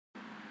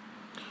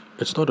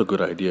It's not a good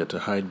idea to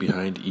hide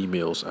behind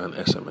emails and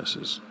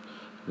SMSs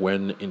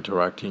when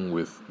interacting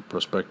with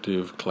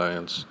prospective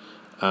clients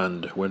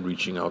and when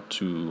reaching out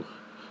to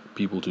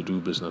people to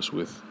do business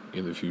with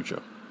in the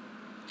future.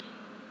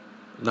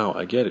 Now,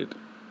 I get it.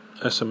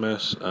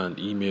 SMS and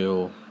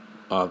email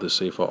are the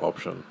safer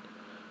option,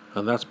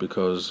 and that's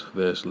because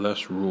there's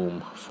less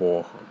room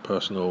for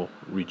personal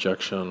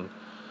rejection,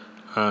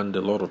 and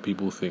a lot of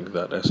people think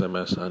that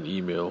SMS and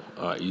email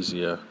are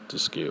easier to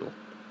scale.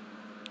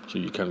 So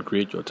you can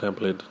create your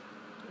template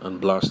and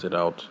blast it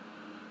out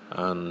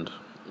and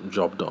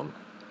job done.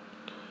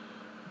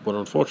 But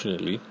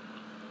unfortunately,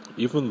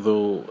 even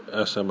though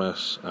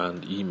SMS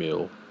and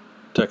email,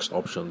 text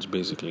options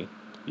basically,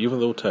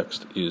 even though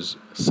text is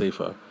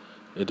safer,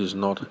 it is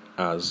not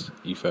as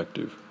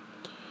effective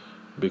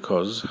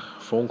because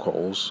phone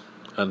calls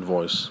and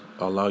voice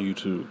allow you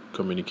to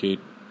communicate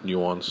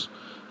nuance,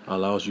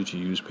 allows you to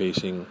use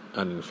pacing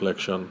and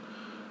inflection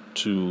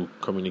to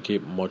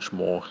communicate much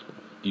more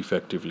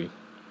effectively.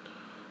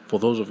 For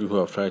those of you who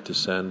have tried to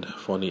send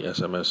funny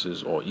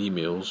SMSs or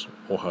emails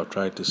or have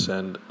tried to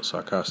send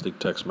sarcastic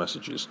text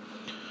messages,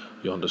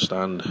 you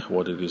understand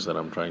what it is that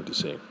I'm trying to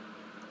say.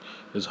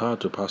 It's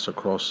hard to pass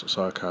across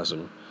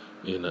sarcasm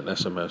in an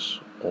SMS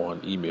or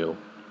an email,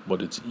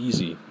 but it's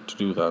easy to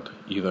do that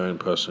either in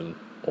person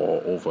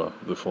or over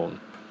the phone.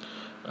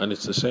 And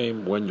it's the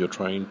same when you're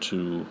trying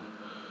to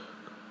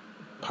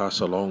pass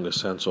along a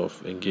sense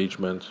of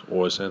engagement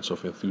or a sense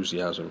of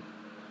enthusiasm.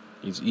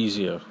 It's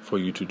easier for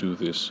you to do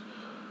this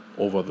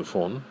over the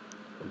phone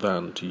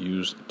than to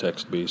use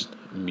text-based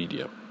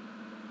media.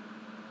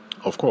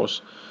 Of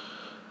course,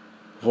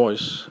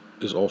 voice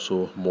is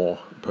also more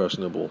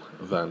personable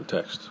than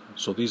text.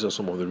 So these are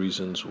some of the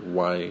reasons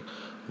why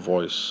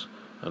voice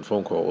and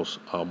phone calls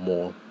are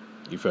more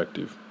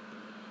effective.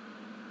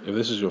 If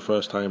this is your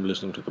first time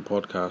listening to the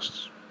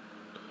podcast,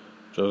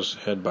 just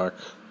head back,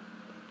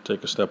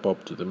 take a step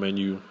up to the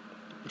menu,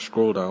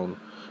 scroll down,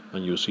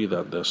 and you'll see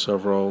that there are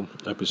several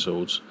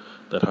episodes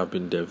that have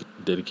been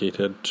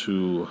dedicated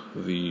to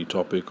the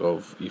topic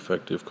of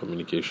effective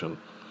communication.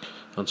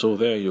 And so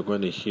there you're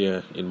going to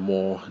hear in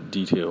more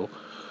detail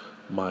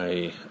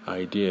my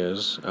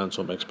ideas and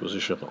some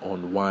exposition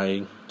on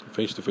why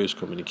face-to-face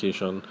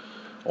communication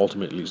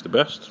ultimately is the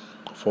best,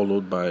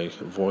 followed by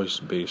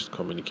voice-based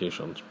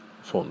communications,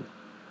 phone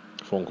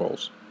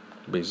calls,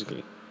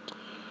 basically.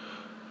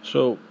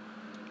 So,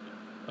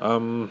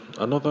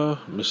 another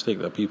mistake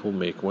that people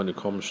make when it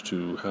comes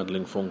to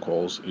handling phone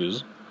calls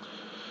is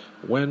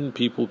when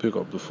people pick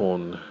up the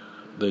phone,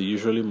 they're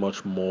usually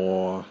much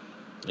more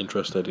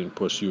interested in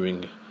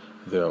pursuing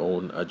their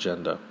own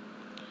agenda.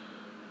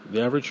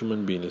 The average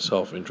human being is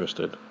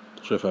self-interested.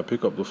 So if I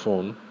pick up the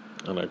phone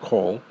and I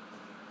call,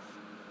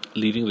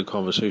 leading the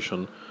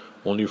conversation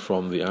only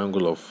from the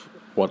angle of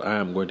what I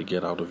am going to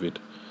get out of it,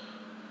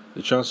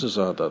 the chances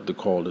are that the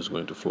call is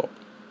going to flop.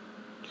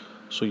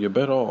 So you're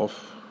better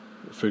off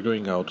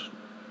figuring out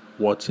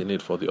what's in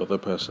it for the other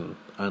person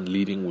and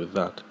leading with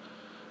that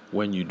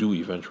when you do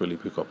eventually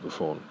pick up the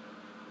phone.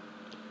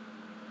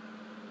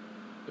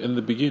 In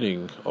the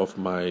beginning of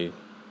my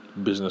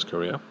business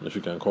career, if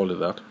you can call it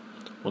that,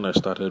 when I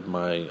started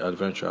my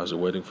adventure as a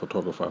wedding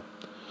photographer,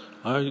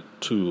 I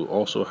too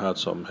also had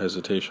some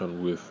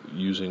hesitation with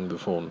using the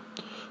phone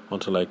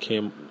until I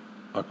came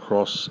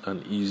across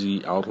an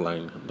easy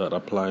outline that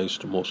applies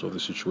to most of the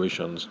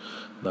situations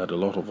that a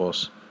lot of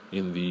us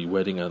in the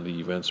wedding and the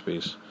event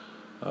space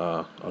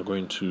are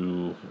going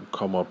to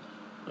come up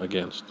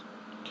against.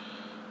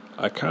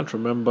 I can't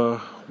remember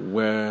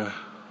where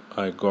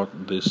I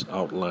got this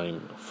outline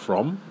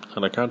from,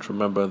 and I can't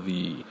remember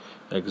the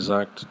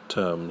exact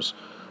terms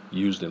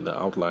used in the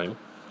outline,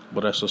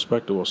 but I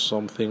suspect it was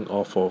something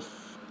off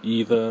of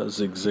either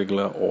Zig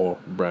Ziglar or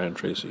Brian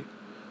Tracy.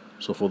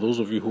 So for those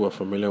of you who are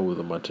familiar with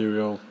the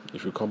material,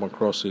 if you come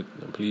across it,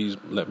 then please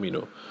let me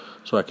know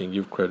so I can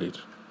give credit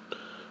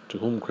to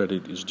whom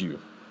credit is due.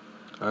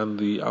 And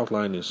the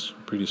outline is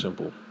pretty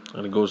simple,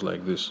 and it goes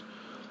like this.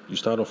 You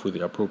start off with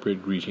the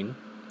appropriate greeting,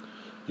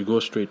 you go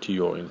straight to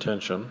your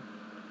intention,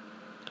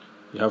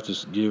 you have to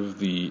give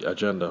the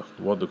agenda,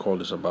 what the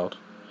call is about,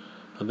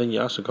 and then you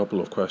ask a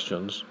couple of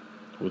questions.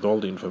 With all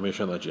the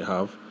information that you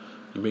have,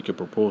 you make a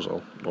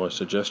proposal or a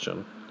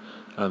suggestion,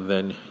 and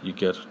then you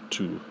get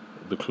to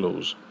the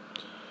close.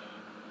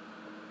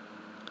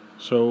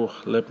 So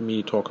let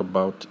me talk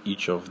about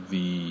each of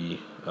the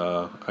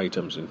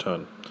items in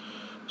turn.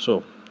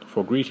 So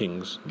for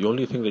greetings, the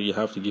only thing that you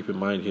have to keep in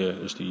mind here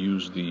is to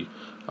use the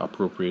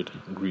appropriate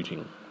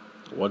greeting.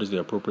 What is the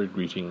appropriate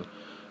greeting?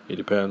 It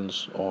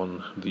depends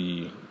on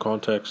the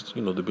context,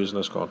 the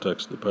business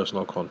context, the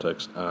personal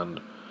context, and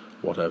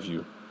what have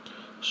you.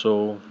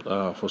 So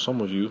for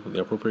some of you,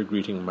 the appropriate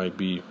greeting might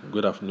be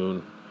good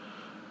afternoon,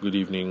 good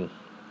evening,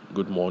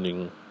 good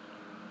morning.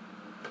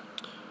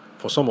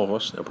 For some of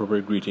us, the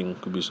appropriate greeting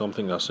could be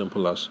something as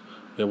simple as,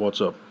 hey,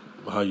 what's up?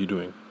 How you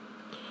doing?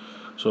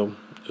 So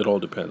it all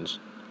depends.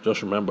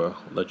 Just remember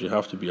that you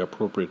have to be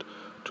appropriate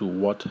to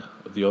what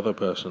the other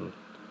person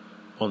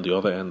on the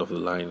other end of the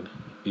line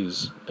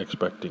is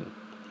expecting.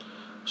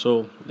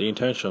 So the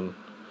intention,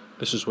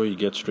 this is where you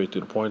get straight to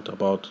the point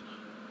about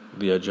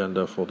the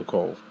agenda for the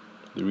call.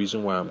 The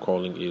reason why I'm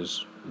calling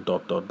is ...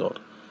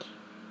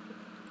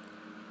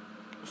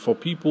 For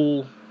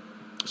people,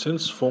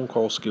 since phone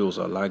call skills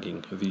are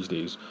lagging these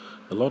days,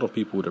 a lot of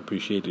people would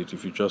appreciate it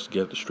if you just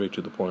get straight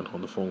to the point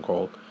on the phone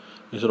call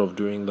instead of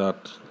doing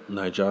that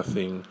Niger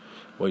thing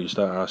where you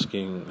start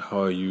asking,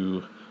 how are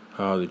you,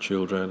 how are the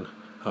children,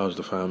 how's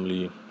the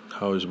family,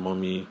 how is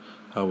mommy,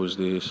 how is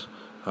this,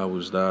 how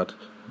is that,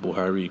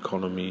 Buhari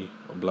economy,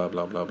 blah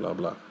blah blah blah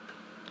blah.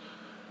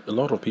 A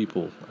lot of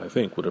people, I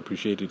think, would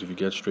appreciate it if you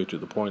get straight to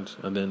the point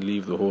and then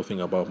leave the whole thing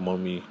about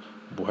mommy,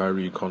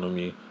 Buhari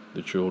economy,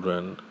 the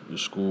children, the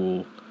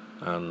school,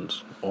 and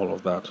all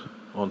of that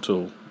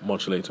until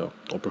much later,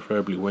 or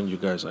preferably when you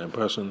guys are in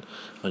person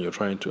and you're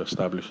trying to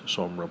establish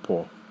some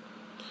rapport.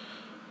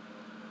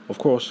 Of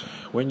course,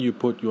 when you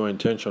put your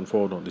intention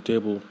forward on the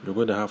table, you're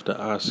going to have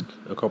to ask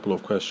a couple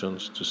of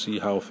questions to see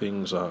how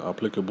things are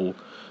applicable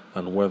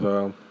and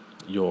whether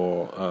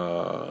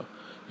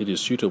it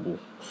is suitable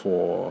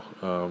for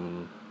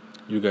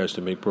you guys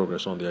to make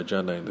progress on the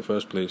agenda in the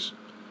first place.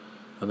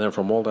 And then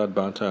from all that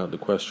banter and the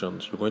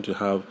questions, you're going to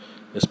have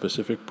a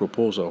specific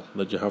proposal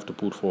that you have to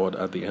put forward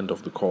at the end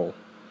of the call.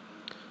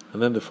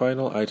 And then the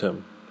final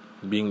item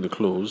being the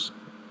close,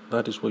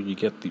 that is where you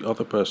get the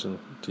other person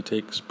to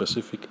take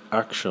specific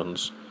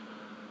actions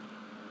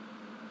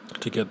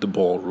to get the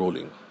ball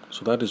rolling.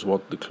 So that is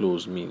what the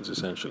close means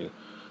essentially.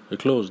 The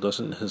close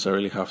doesn't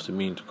necessarily have to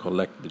mean to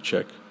collect the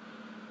check.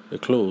 The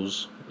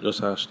close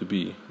just has to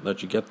be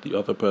that you get the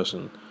other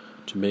person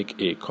to make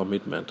a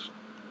commitment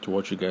to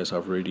what you guys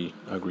have already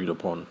agreed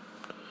upon.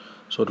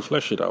 So to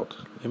flesh it out,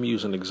 let me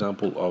use an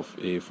example of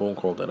a phone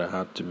call that I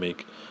had to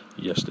make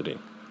yesterday.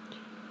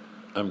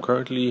 I'm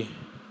currently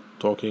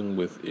talking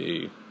with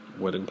a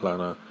wedding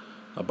planner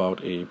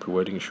about a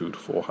pre-wedding shoot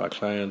for her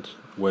client.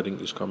 Wedding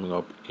is coming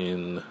up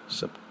in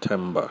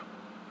September.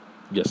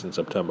 Yes, in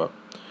September.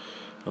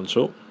 And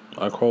so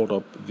I called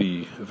up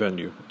the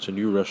venue. It's a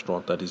new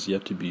restaurant that is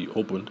yet to be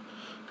opened.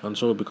 And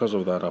so because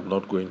of that, I'm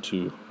not going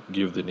to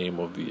give the name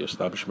of the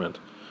establishment.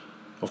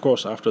 Of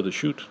course, after the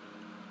shoot,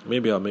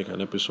 maybe I'll make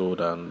an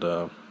episode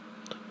and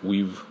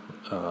weave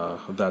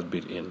that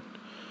bit in.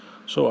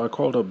 So I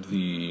called up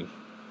the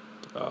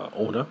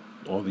owner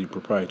or the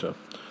proprietor.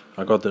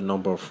 I got the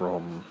number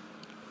from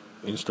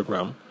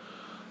Instagram.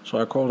 So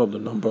I called up the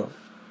number.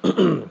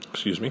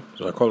 Excuse me.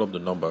 So I called up the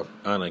number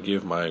and I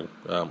gave my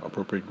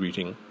appropriate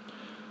greeting.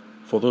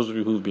 For those of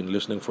you who've been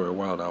listening for a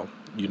while now,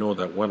 you know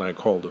that when I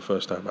call the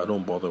first time, I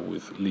don't bother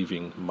with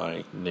leaving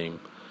my name.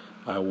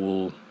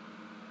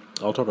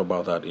 I'll talk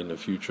about that in a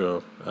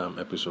future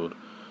episode.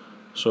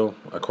 So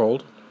I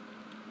called.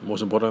 The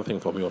most important thing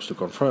for me was to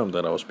confirm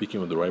that I was speaking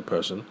with the right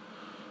person.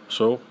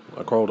 So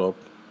I called up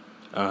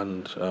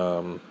and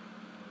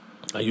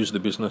I used the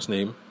business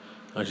name.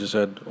 And she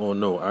said, oh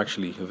no,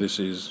 actually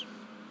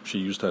she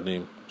used her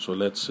name. So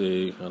let's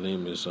say her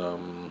name is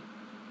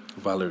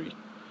Valerie.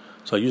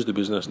 So I used the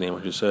business name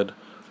and she said,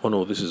 oh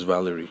no, this is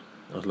Valerie.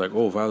 I was like,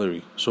 oh,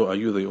 Valerie, so are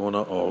you the owner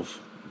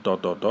of ...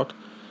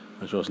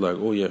 And she was like,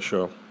 oh yeah,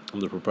 sure, I'm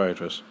the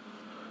proprietress.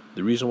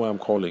 The reason why I'm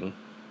calling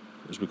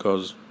is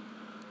because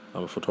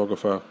I'm a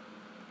photographer.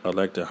 I'd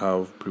like to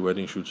have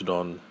pre-wedding shoots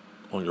done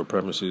on your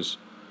premises.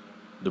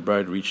 The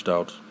bride reached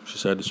out. She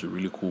said it's a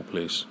really cool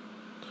place.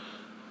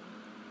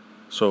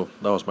 So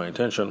that was my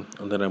intention,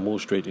 and then I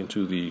moved straight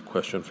into the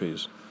question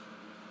phase.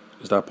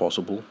 Is that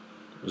possible?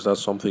 Is that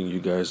something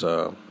you guys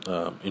are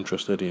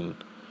interested in?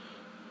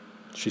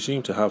 She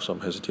seemed to have some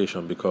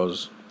hesitation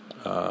because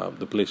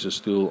the place is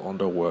still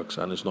under works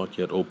and it's not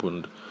yet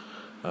opened.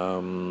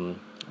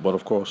 But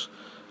of course,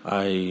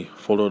 I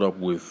followed up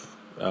with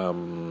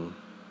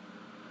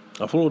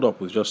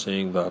just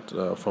saying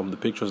that from the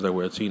pictures that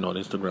we had seen on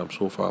Instagram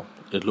so far,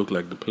 it looked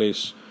like the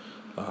places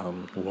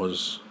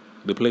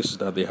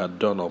that they had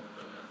done up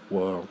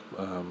were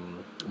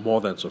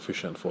more than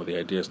sufficient for the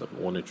ideas that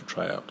we wanted to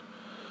try out.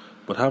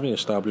 But having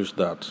established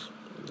that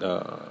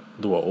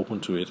they were open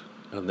to it,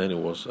 and then it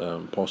was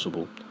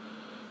possible,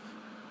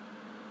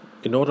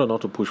 in order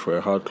not to push for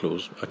a hard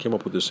close, I came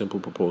up with a simple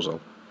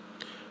proposal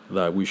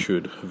that we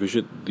should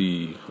visit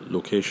the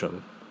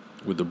location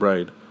with the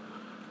bride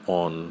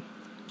on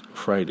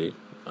Friday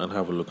and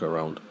have a look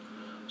around.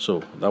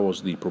 So that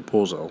was the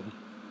proposal.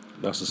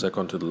 That's the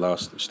second to the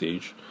last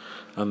stage.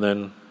 And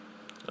then,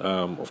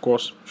 of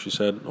course, she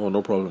said, oh,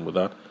 no problem with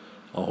that.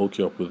 I'll hook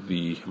you up with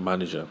the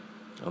manager.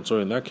 And so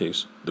in that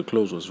case, the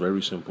close was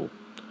very simple.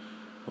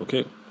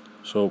 Okay,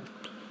 so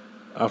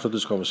after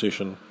this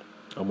conversation,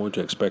 I'm going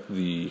to expect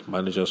the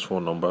manager's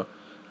phone number.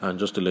 And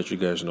just to let you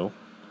guys know,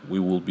 we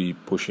will be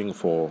pushing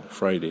for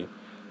Friday,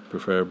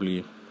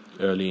 preferably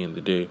early in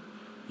the day.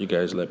 You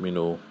guys let me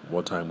know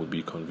what time would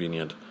be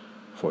convenient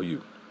for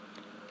you.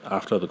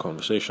 After the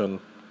conversation,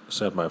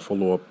 send my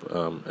follow-up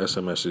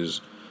SMSs.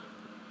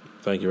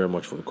 Thank you very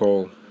much for the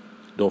call.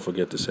 Don't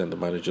forget to send the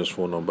manager's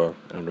phone number.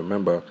 And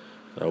remember,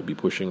 I'll be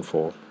pushing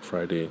for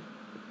Friday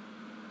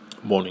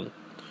morning.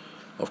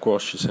 Of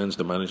course, she sends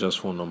the manager's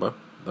phone number.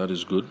 That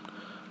is good.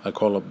 I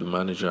call up the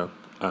manager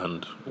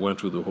and went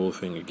through the whole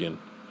thing again.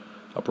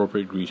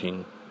 Appropriate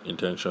greeting,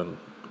 intention,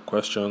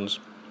 questions,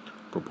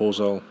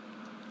 proposal,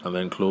 and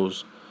then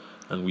close.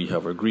 And we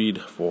have agreed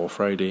for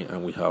Friday,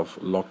 and we have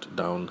locked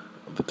down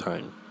the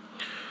time.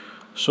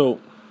 So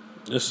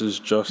this is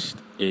just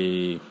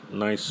a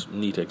nice,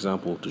 neat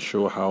example to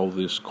show how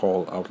this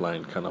call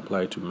outline can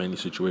apply to many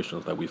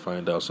situations that we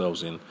find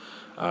ourselves in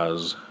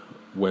as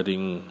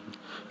wedding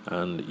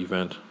and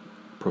event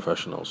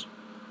professionals.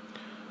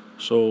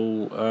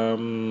 So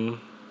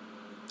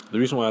the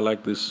reason why I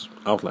like this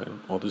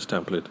outline or this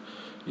template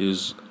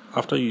is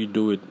after you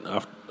do it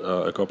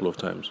a couple of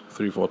times,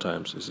 3-4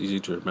 times, it's easy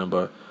to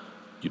remember.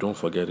 You don't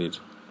forget it.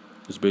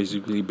 It's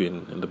basically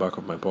been in the back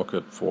of my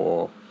pocket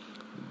for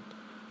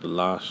the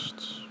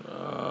last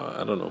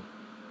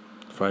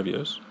 5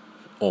 years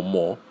or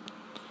more.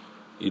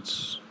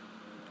 It's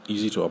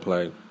easy to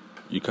apply.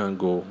 You can't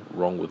go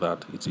wrong with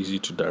that. It's easy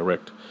to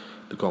direct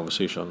the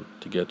conversation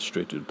to get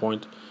straight to the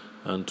point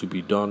and to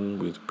be done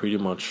with pretty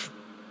much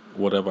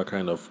whatever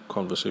kind of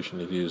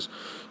conversation it is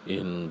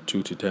in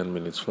 2 to 10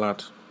 minutes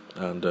flat,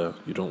 and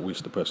you don't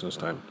waste the person's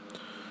time.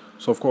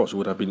 So of course it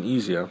would have been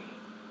easier,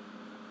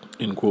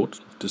 in quote,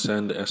 to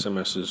send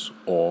SMSs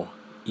or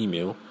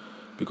email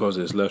because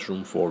there's less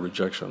room for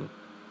rejection.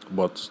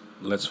 But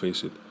let's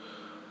face it,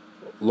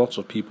 lots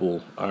of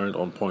people aren't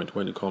on point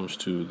when it comes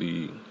to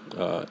the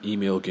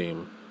email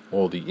game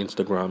or the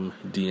Instagram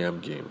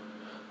DM game.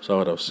 So I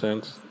would have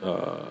sent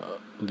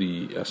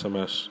the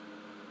SMS,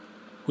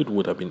 which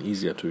would have been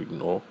easy to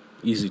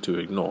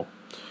ignore.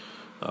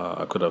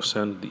 I could have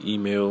sent the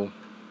email,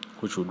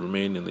 which would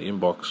remain in the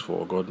inbox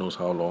for God knows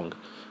how long,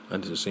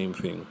 and it's the same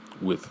thing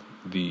with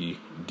the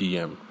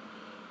DM.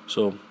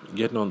 So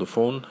getting on the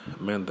phone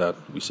meant that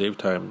we saved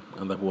time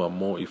and that we were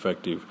more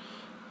effective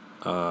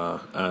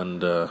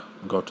and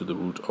got to the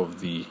root of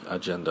the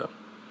agenda.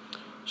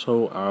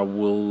 So I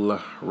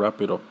will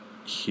wrap it up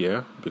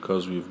here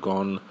because we've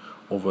gone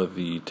over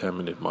the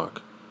 10-minute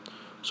mark.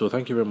 So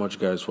thank you very much,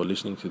 guys, for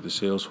listening to the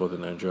Sales for the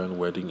Nigerian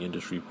Wedding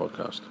Industry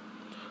podcast.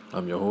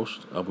 I'm your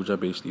host,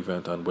 Abuja-based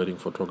event and wedding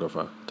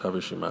photographer,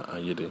 Tavishima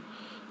Ayede.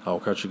 I'll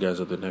catch you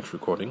guys at the next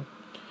recording.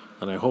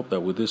 And I hope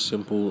that with this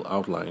simple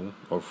outline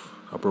of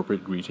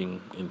appropriate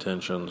greeting,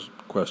 intentions,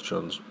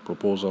 questions,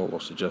 proposal or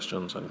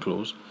suggestions, and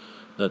close,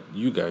 that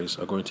you guys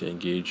are going to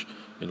engage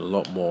in a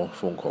lot more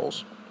phone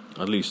calls.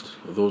 At least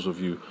those of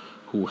you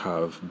who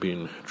have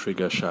been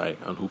trigger shy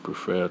and who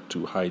prefer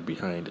to hide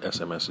behind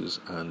SMSs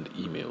and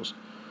emails.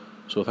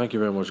 So thank you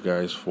very much,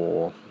 guys,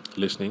 for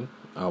listening.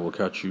 I will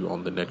catch you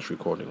on the next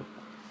recording.